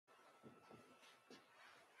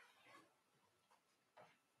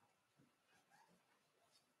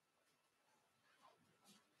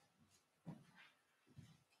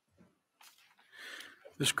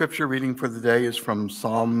The scripture reading for the day is from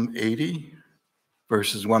Psalm 80,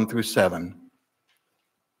 verses 1 through 7.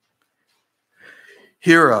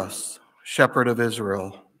 Hear us, shepherd of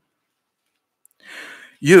Israel.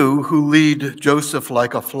 You who lead Joseph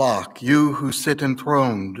like a flock, you who sit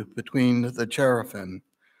enthroned between the cherubim,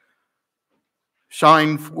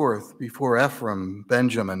 shine forth before Ephraim,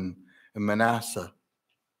 Benjamin, and Manasseh.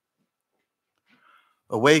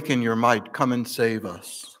 Awaken your might, come and save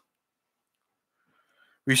us.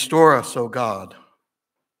 Restore us, O God.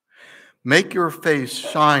 Make your face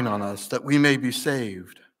shine on us that we may be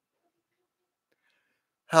saved.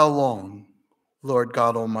 How long, Lord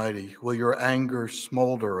God Almighty, will your anger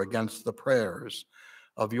smolder against the prayers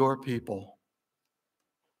of your people?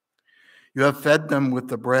 You have fed them with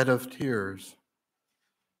the bread of tears.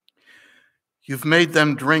 You've made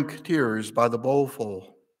them drink tears by the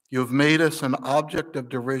bowlful. You have made us an object of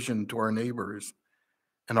derision to our neighbors,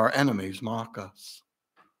 and our enemies mock us.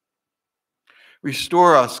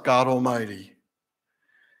 Restore us, God Almighty.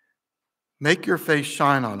 Make your face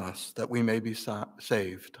shine on us that we may be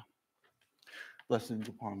saved. Blessings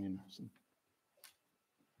upon you, Nelson.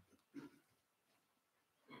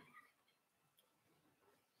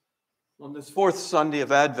 On this fourth Sunday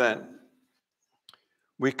of Advent,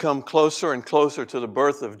 we come closer and closer to the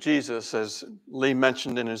birth of Jesus, as Lee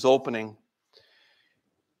mentioned in his opening.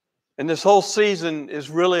 And this whole season is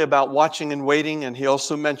really about watching and waiting, and he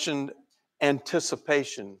also mentioned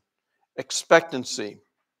anticipation, expectancy.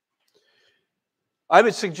 I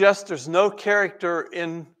would suggest there's no character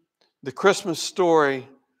in the Christmas story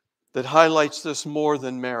that highlights this more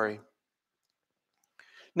than Mary.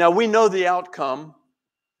 Now, we know the outcome,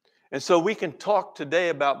 and so we can talk today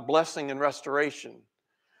about blessing and restoration.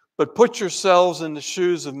 But put yourselves in the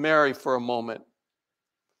shoes of Mary for a moment.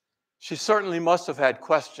 She certainly must have had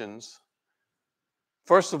questions.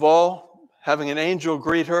 First of all, having an angel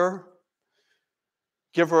greet her,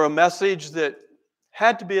 give her a message that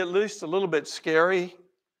had to be at least a little bit scary,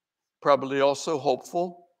 probably also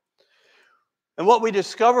hopeful. And what we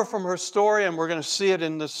discover from her story, and we're going to see it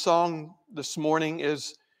in the song this morning,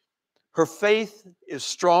 is her faith is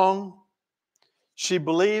strong. She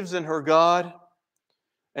believes in her God,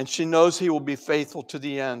 and she knows he will be faithful to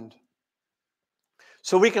the end.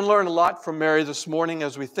 So we can learn a lot from Mary this morning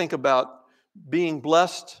as we think about being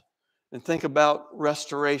blessed and think about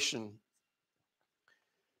restoration.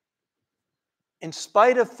 In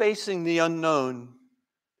spite of facing the unknown,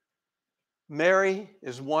 Mary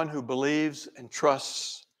is one who believes and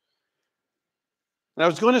trusts. And I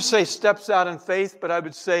was going to say steps out in faith, but I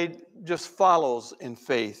would say just follows in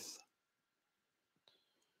faith.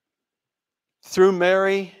 Through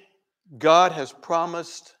Mary, God has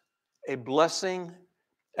promised a blessing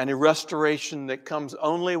and a restoration that comes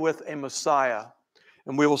only with a Messiah.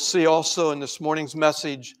 And we will see also in this morning's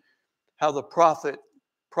message how the prophet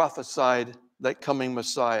prophesied that coming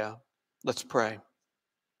Messiah. Let's pray.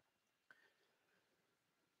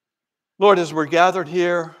 Lord, as we're gathered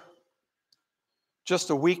here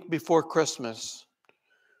just a week before Christmas,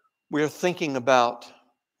 we are thinking about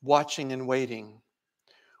watching and waiting.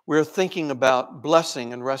 We're thinking about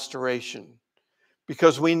blessing and restoration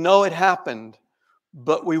because we know it happened,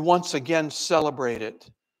 but we once again celebrate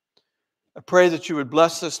it. I pray that you would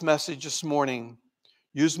bless this message this morning.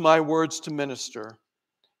 Use my words to minister.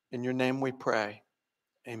 In your name we pray.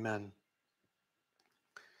 Amen.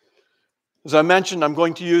 As I mentioned, I'm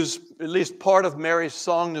going to use at least part of Mary's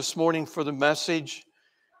song this morning for the message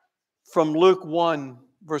from Luke 1,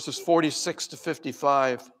 verses 46 to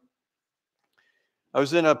 55. I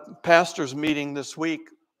was in a pastor's meeting this week,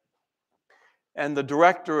 and the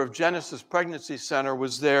director of Genesis Pregnancy Center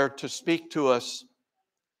was there to speak to us.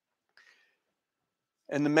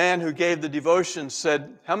 And the man who gave the devotion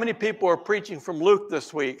said, "How many people are preaching from Luke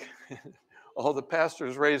this week?" All the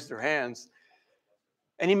pastors raised their hands.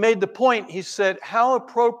 And he made the point, he said, how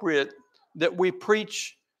appropriate that we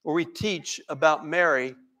preach or we teach about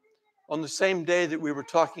Mary on the same day that we were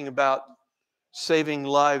talking about saving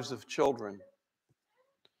lives of children.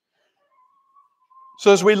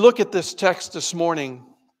 So as we look at this text this morning,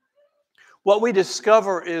 what we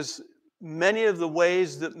discover is many of the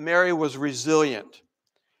ways that Mary was resilient,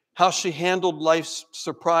 how she handled life's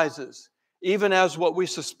surprises, even as what we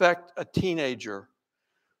suspect a teenager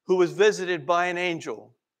who was visited by an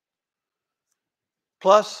angel.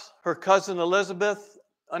 Plus, her cousin Elizabeth,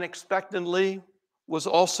 unexpectedly, was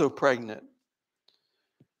also pregnant.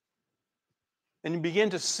 And you begin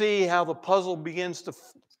to see how the puzzle begins to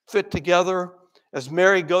fit together as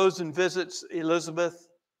Mary goes and visits Elizabeth.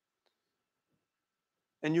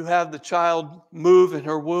 And you have the child move in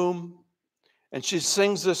her womb. And she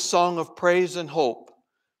sings this song of praise and hope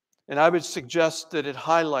And I would suggest that it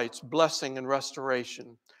highlights blessing and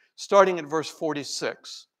restoration, starting at verse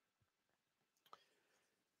 46.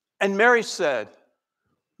 And Mary said,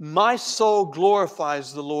 "My soul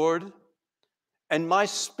glorifies the Lord, and my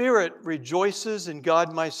spirit rejoices in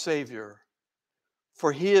God my Savior,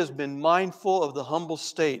 for he has been mindful of the humble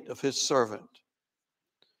state of his servant."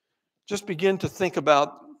 Just begin to think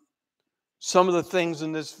about some of the things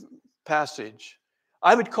in this passage.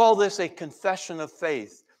 I would call this a confession of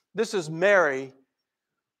faith. This is Mary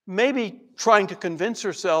maybe trying to convince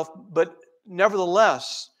herself, but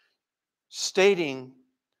nevertheless stating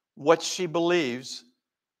what she believes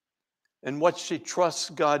and what she trusts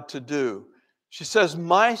God to do. She says,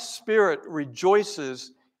 "My spirit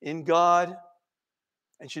rejoices in God."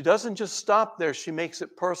 And she doesn't just stop there, she makes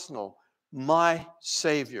it personal. My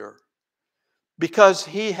Savior. Because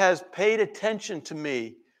he has paid attention to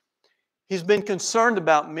me. He's been concerned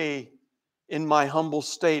about me in my humble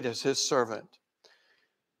state as his servant.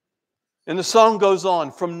 And the song goes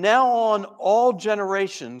on, "From now on, all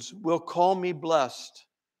generations will call me blessed.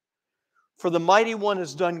 For the Mighty One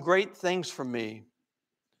has done great things for me,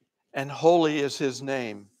 and holy is his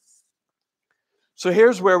name." So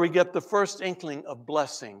here's where we get the first inkling of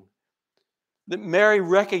blessing. That Mary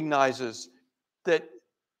recognizes that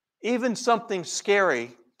even something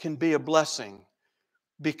scary can be a blessing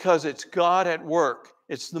because it's God at work.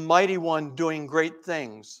 It's the Mighty One doing great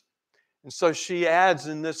things. And so she adds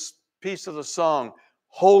in this piece of the song,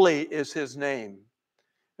 "Holy is his name."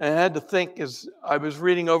 And I had to think as I was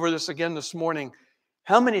reading over this again this morning,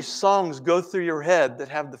 how many songs go through your head that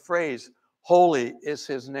have the phrase, "Holy is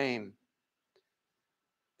his name"?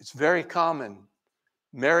 It's very common.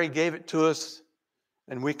 Mary gave it to us,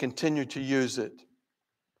 and we continue to use it.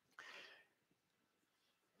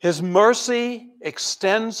 His mercy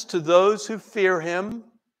extends to those who fear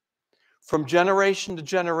him from generation to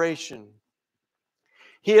generation.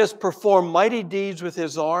 He has performed mighty deeds with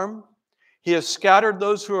his arm. He has scattered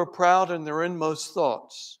those who are proud in their inmost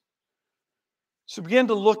thoughts. So begin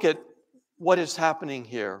to look at what is happening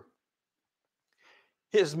here.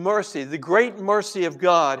 His mercy, the great mercy of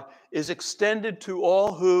God, is extended to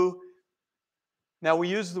all who, now we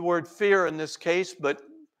use the word fear in this case, but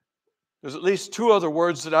there's at least two other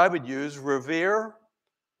words that I would use, revere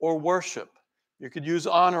or worship. You could use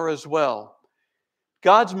honor as well.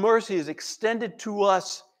 God's mercy is extended to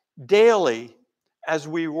us daily as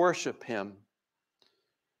we worship him.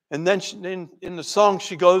 And then in the song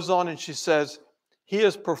she goes on and she says, he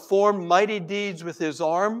has performed mighty deeds with his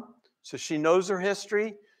arm. So she knows her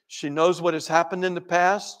history. She knows what has happened in the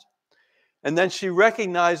past. And then she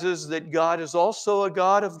recognizes that God is also a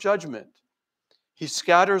God of judgment. He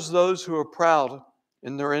scatters those who are proud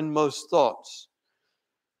in their inmost thoughts.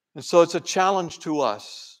 And so it's a challenge to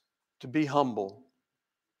us to be humble.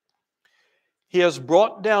 He has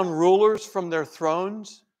brought down rulers from their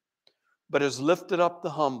thrones, but has lifted up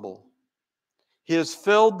the humble. He has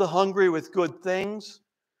filled the hungry with good things,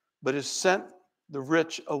 but has sent the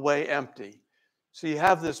rich away empty. So you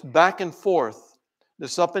have this back and forth,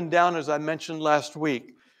 this up and down, as I mentioned last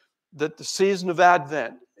week, that the season of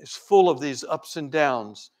Advent is full of these ups and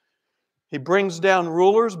downs. He brings down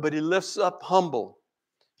rulers, but he lifts up humble.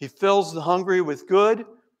 He fills the hungry with good,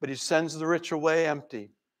 but he sends the rich away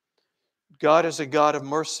empty. God is a God of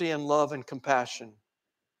mercy and love and compassion.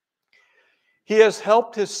 He has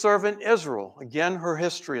helped his servant Israel. Again, her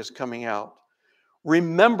history is coming out.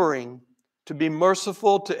 Remembering to be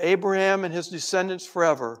merciful to Abraham and his descendants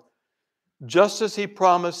forever, just as he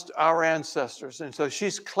promised our ancestors. And so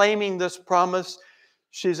she's claiming this promise.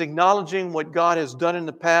 She's acknowledging what God has done in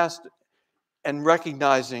the past and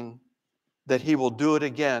recognizing that he will do it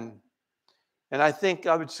again. And I think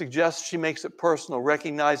I would suggest she makes it personal,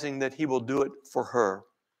 recognizing that he will do it for her.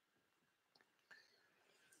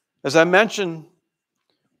 As I mentioned,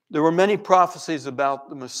 there were many prophecies about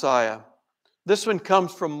the Messiah. This one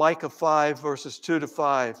comes from Micah 5, verses 2 to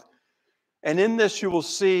 5. And in this you will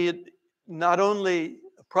see not only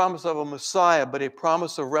a promise of a Messiah, but a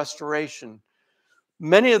promise of restoration.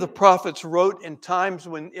 Many of the prophets wrote in times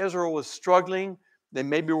when Israel was struggling. They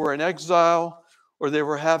maybe were in exile, or they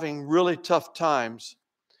were having really tough times.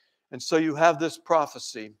 And so you have this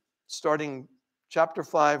prophecy, starting chapter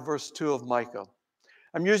 5, verse 2 of Micah.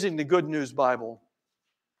 I'm using the Good News Bible.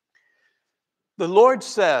 The Lord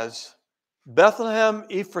says, Bethlehem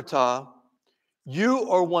Ephratah, you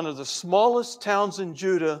are one of the smallest towns in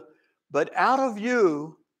Judah, but out of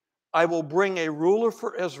you I will bring a ruler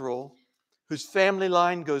for Israel, whose family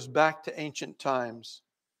line goes back to ancient times.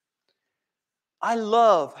 I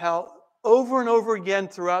love how over and over again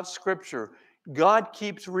throughout Scripture, God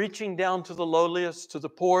keeps reaching down to the lowliest, to the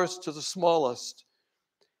poorest, to the smallest,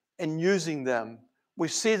 and using them. We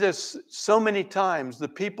see this so many times. The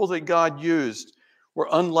people that God used were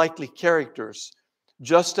unlikely characters,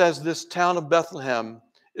 just as this town of Bethlehem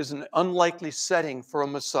is an unlikely setting for a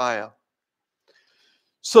Messiah.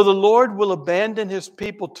 So the Lord will abandon his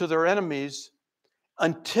people to their enemies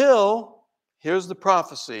until, here's the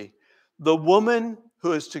prophecy, the woman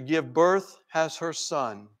who is to give birth has her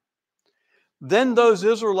son. Then those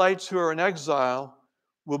Israelites who are in exile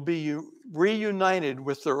will be reunited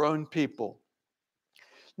with their own people.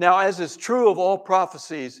 Now, as is true of all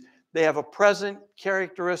prophecies, they have a present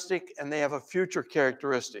characteristic and they have a future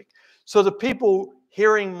characteristic. So the people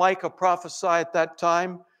hearing Micah prophesy at that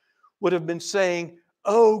time would have been saying,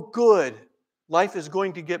 "Oh, good, life is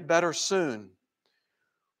going to get better soon."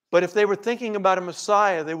 But if they were thinking about a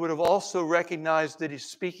Messiah, they would have also recognized that he's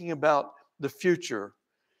speaking about the future.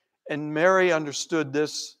 And Mary understood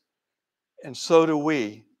this, and so do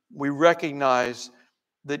we. We recognize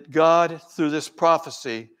that God, through this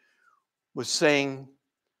prophecy, was saying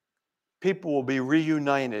people will be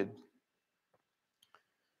reunited.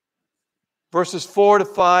 Verses 4 to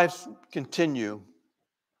 5 continue.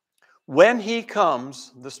 When he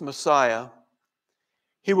comes, this Messiah,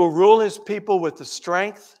 he will rule his people with the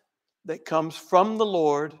strength that comes from the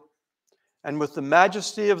Lord and with the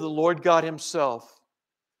majesty of the Lord God himself.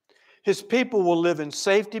 His people will live in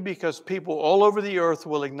safety because people all over the earth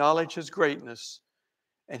will acknowledge his greatness,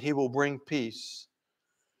 and he will bring peace.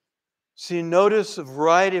 See, notice a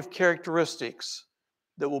variety of characteristics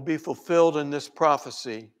that will be fulfilled in this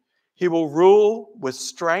prophecy. He will rule with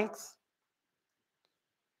strength,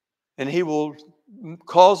 and he will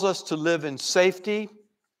cause us to live in safety,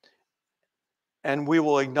 and we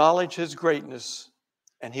will acknowledge his greatness,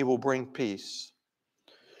 and he will bring peace.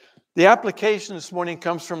 The application this morning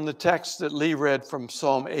comes from the text that Lee read from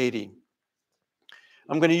Psalm 80.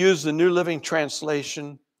 I'm going to use the New Living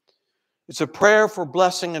Translation. It's a prayer for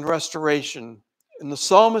blessing and restoration. And the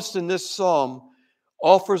psalmist in this psalm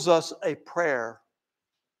offers us a prayer.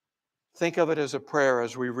 Think of it as a prayer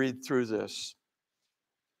as we read through this.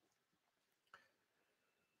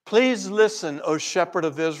 Please listen, O shepherd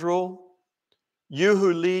of Israel, you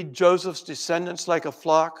who lead Joseph's descendants like a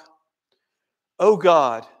flock. O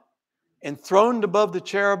God, enthroned above the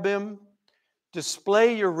cherubim,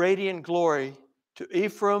 display your radiant glory to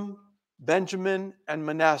Ephraim, Benjamin, and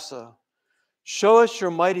Manasseh. Show us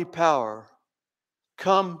your mighty power.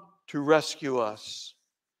 Come to rescue us.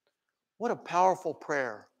 What a powerful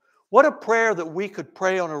prayer. What a prayer that we could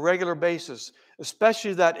pray on a regular basis,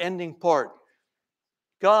 especially that ending part.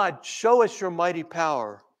 God, show us your mighty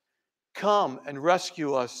power. Come and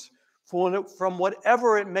rescue us from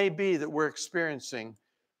whatever it may be that we're experiencing.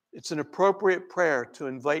 It's an appropriate prayer to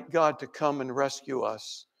invite God to come and rescue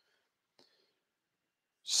us.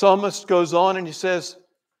 Psalmist goes on and he says,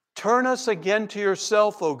 turn us again to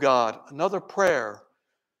yourself, O God, another prayer,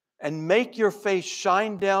 and make your face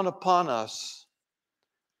shine down upon us.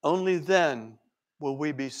 Only then will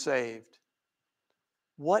we be saved.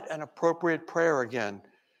 What an appropriate prayer again.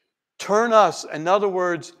 Turn us, in other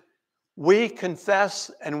words, we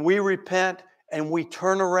confess and we repent and we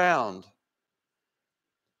turn around.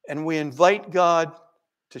 And we invite God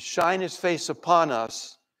to shine his face upon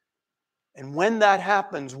us. And when that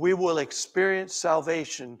happens, we will experience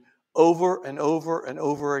salvation over and over and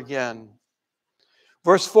over again.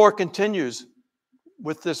 Verse 4 continues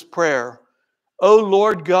with this prayer. O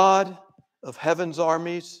Lord God of heaven's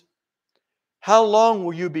armies, how long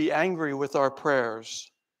will you be angry with our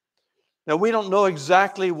prayers? Now, we don't know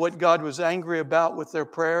exactly what God was angry about with their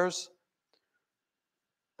prayers,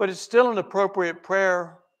 but it's still an appropriate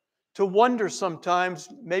prayer to wonder sometimes,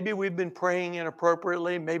 maybe we've been praying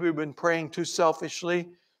inappropriately, maybe we've been praying too selfishly.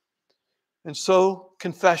 And so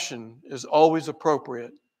confession is always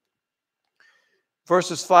appropriate.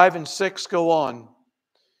 Verses 5 and 6 go on.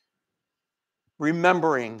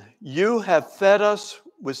 Remembering, you have fed us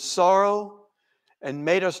with sorrow and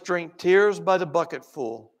made us drink tears by the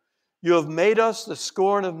bucketful. You have made us the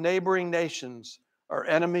scorn of neighboring nations. Our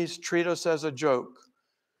enemies treat us as a joke.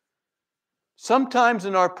 Sometimes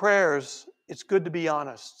in our prayers, it's good to be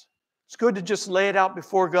honest. It's good to just lay it out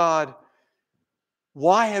before God.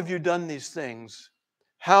 Why have you done these things?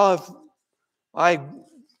 How have I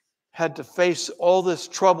had to face all this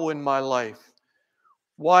trouble in my life?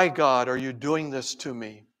 Why, God, are you doing this to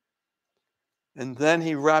me? And then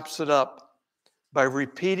he wraps it up by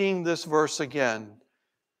repeating this verse again.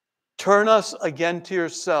 Turn us again to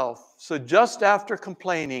yourself. So just after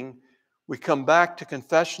complaining, we come back to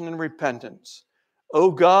confession and repentance.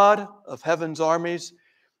 O God of heaven's armies,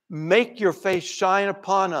 Make your face shine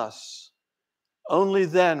upon us. Only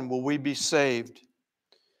then will we be saved.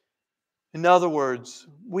 In other words,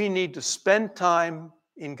 we need to spend time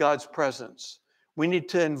in God's presence. We need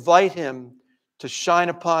to invite Him to shine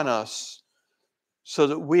upon us so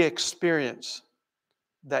that we experience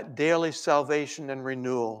that daily salvation and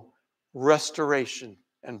renewal, restoration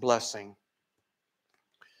and blessing.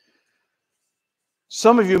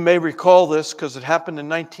 Some of you may recall this because it happened in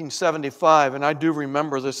 1975, and I do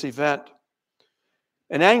remember this event.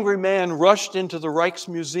 An angry man rushed into the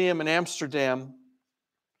Rijksmuseum in Amsterdam,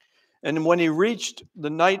 and when he reached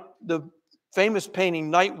the famous painting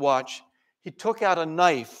Night Watch, he took out a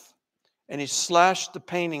knife and he slashed the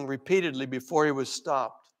painting repeatedly before he was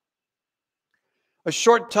stopped. A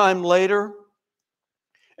short time later,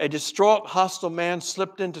 a distraught, hostile man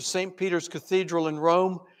slipped into St. Peter's Cathedral in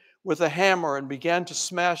Rome with a hammer and began to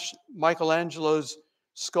smash Michelangelo's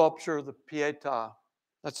sculpture, the Pietà.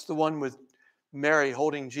 That's the one with Mary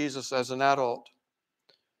holding Jesus as an adult.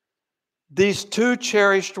 These two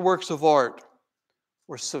cherished works of art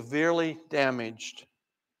were severely damaged.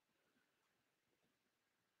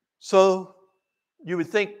 So you would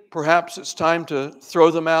think perhaps it's time to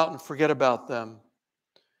throw them out and forget about them.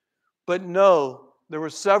 But no, there were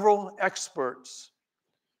several experts,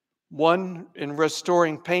 one in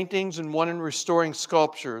restoring paintings and one in restoring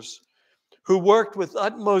sculptures, who worked with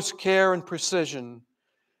utmost care and precision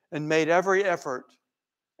and made every effort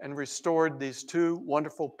and restored these two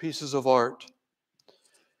wonderful pieces of art.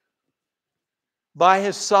 By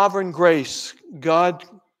His sovereign grace, God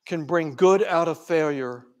can bring good out of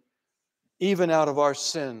failure, even out of our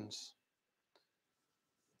sins.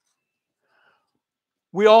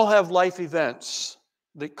 We all have life events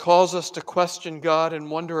that cause us to question God and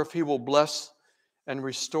wonder if He will bless and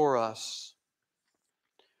restore us.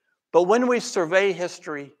 But when we survey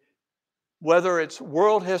history, whether it's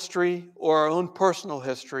world history or our own personal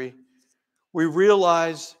history, we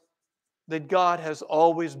realize that God has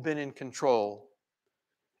always been in control.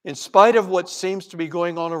 In spite of what seems to be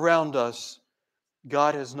going on around us,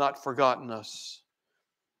 God has not forgotten us.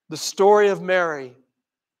 The story of Mary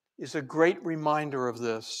is a great reminder of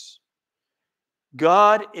this.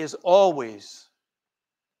 God is always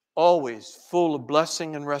full of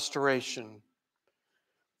blessing and restoration.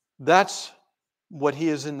 That's what He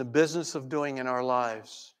is in the business of doing in our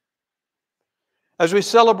lives. As we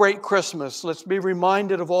celebrate Christmas, let's be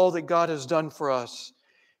reminded of all that God has done for us.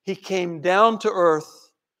 He came down to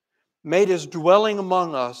earth, made His dwelling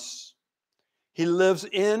among us. He lives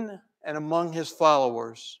in and among His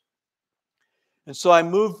followers. And so I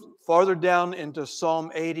move farther down into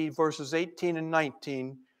Psalm 80, verses 18 and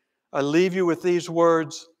 19. I leave you with these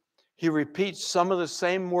words. He repeats some of the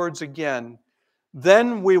same words again.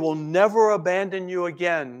 Then we will never abandon you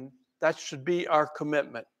again. That should be our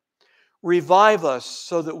commitment. Revive us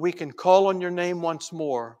so that we can call on your name once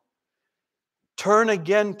more. Turn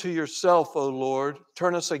again to yourself, O Lord.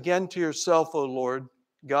 Turn us again to yourself, O Lord,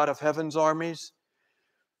 God of heaven's armies.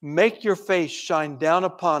 Make your face shine down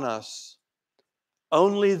upon us.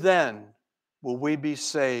 Only then will we be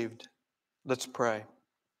saved. Let's pray.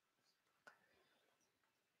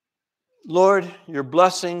 Lord, your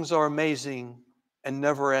blessings are amazing and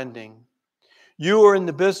never-ending. You are in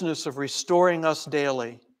the business of restoring us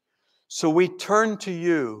daily. So we turn to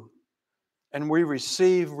you and we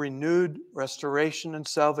receive renewed restoration and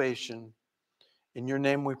salvation. In your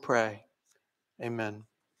name we pray. Amen.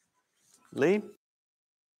 Lee?